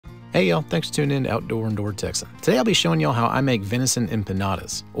Hey y'all, thanks for tuning in to Outdoor and Door Texan. Today I'll be showing y'all how I make venison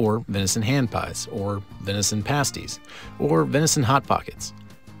empanadas, or venison hand pies, or venison pasties, or venison hot pockets.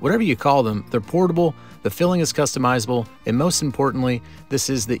 Whatever you call them, they're portable, the filling is customizable, and most importantly, this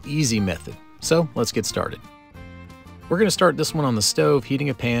is the easy method. So let's get started. We're going to start this one on the stove, heating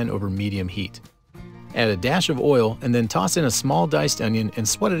a pan over medium heat. Add a dash of oil and then toss in a small diced onion and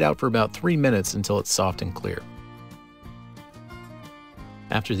sweat it out for about 3 minutes until it's soft and clear.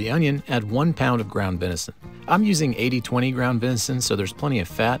 After the onion, add 1 pound of ground venison. I'm using 80-20 ground venison, so there's plenty of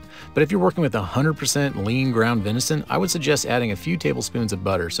fat, but if you're working with 100% lean ground venison, I would suggest adding a few tablespoons of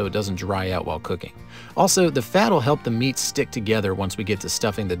butter so it doesn't dry out while cooking. Also, the fat will help the meat stick together once we get to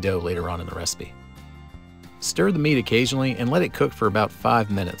stuffing the dough later on in the recipe. Stir the meat occasionally and let it cook for about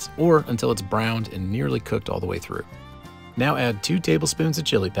 5 minutes, or until it's browned and nearly cooked all the way through. Now add 2 tablespoons of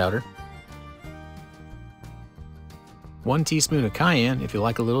chili powder, 1 teaspoon of cayenne if you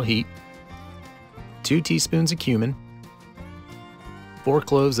like a little heat, 2 teaspoons of cumin, 4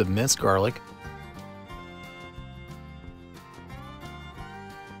 cloves of minced garlic,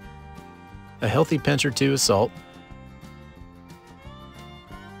 a healthy pinch or 2 of salt,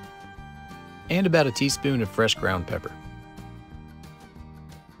 and about a teaspoon of fresh ground pepper.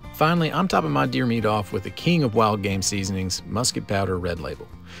 Finally, I'm topping my deer meat off with the king of wild game seasonings, musket powder red label.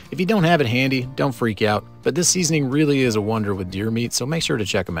 If you don't have it handy, don't freak out, but this seasoning really is a wonder with deer meat, so make sure to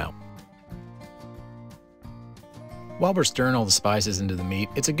check them out. While we're stirring all the spices into the meat,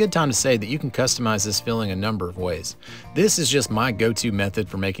 it's a good time to say that you can customize this filling a number of ways. This is just my go-to method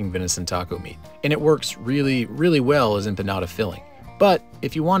for making venison taco meat, and it works really well as empanada filling. But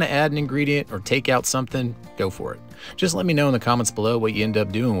if you want to add an ingredient or take out something, go for it. Just let me know in the comments below what you end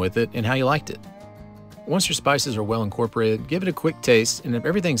up doing with it and how you liked it. Once your spices are well incorporated, give it a quick taste, and if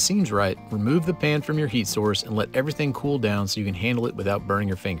everything seems right, remove the pan from your heat source and let everything cool down so you can handle it without burning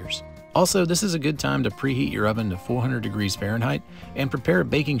your fingers. Also, this is a good time to preheat your oven to 400 degrees Fahrenheit and prepare a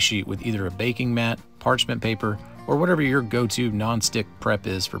baking sheet with either a baking mat, parchment paper, or whatever your go-to non-stick prep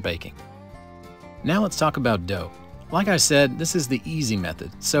is for baking. Now let's talk about dough. Like I said, this is the easy method,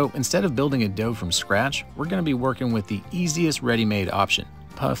 so instead of building a dough from scratch, we're going to be working with the easiest ready-made option,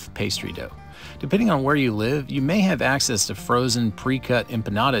 puff pastry dough. Depending on where you live, you may have access to frozen pre-cut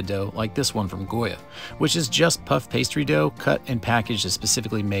empanada dough like this one from Goya, which is just puff pastry dough cut and packaged as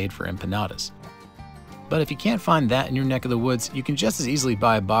specifically made for empanadas. But if you can't find that in your neck of the woods, you can just as easily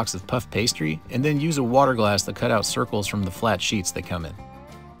buy a box of puff pastry and then use a water glass to cut out circles from the flat sheets they come in.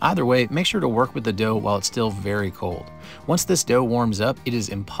 Either way, make sure to work with the dough while it's still very cold. Once this dough warms up, it is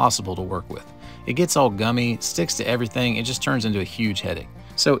impossible to work with. It gets all gummy, sticks to everything, it just turns into a huge headache.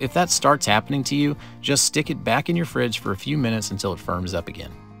 So if that starts happening to you, just stick it back in your fridge for a few minutes until it firms up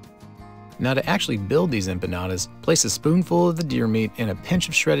again. Now to actually build these empanadas, place a spoonful of the deer meat and a pinch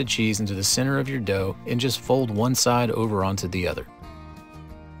of shredded cheese into the center of your dough and just fold one side over onto the other.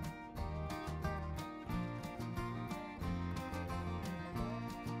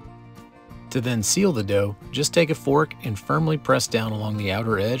 To then seal the dough, just take a fork and firmly press down along the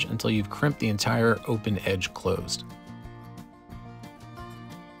outer edge until you've crimped the entire open edge closed.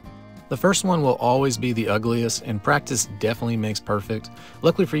 The first one will always be the ugliest, and practice definitely makes perfect.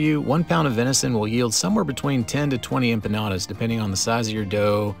 Luckily for you, 1 pound of venison will yield somewhere between 10 to 20 empanadas depending on the size of your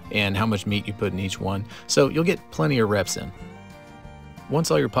dough and how much meat you put in each one, so you'll get plenty of reps in. Once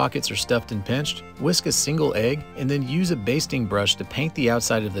all your pockets are stuffed and pinched, whisk a single egg and then use a basting brush to paint the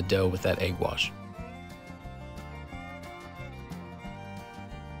outside of the dough with that egg wash.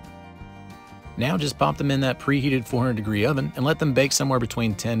 Now just pop them in that preheated 400-degree oven and let them bake somewhere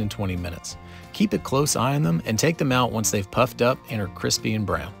between 10 and 20 minutes. Keep a close eye on them and take them out once they've puffed up and are crispy and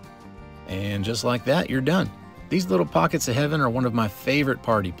brown. And just like that, you're done. These little pockets of heaven are one of my favorite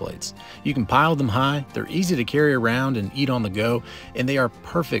party plates. You can pile them high, they're easy to carry around and eat on the go, and they are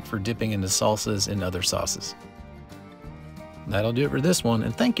perfect for dipping into salsas and other sauces. That'll do it for this one,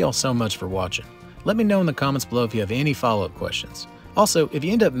 and thank y'all so much for watching. Let me know in the comments below if you have any follow-up questions. Also, if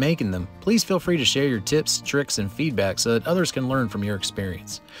you end up making them, please feel free to share your tips, tricks, and feedback so that others can learn from your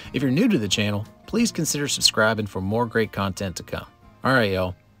experience. If you're new to the channel, please consider subscribing for more great content to come. Alright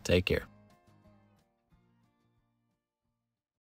y'all, take care.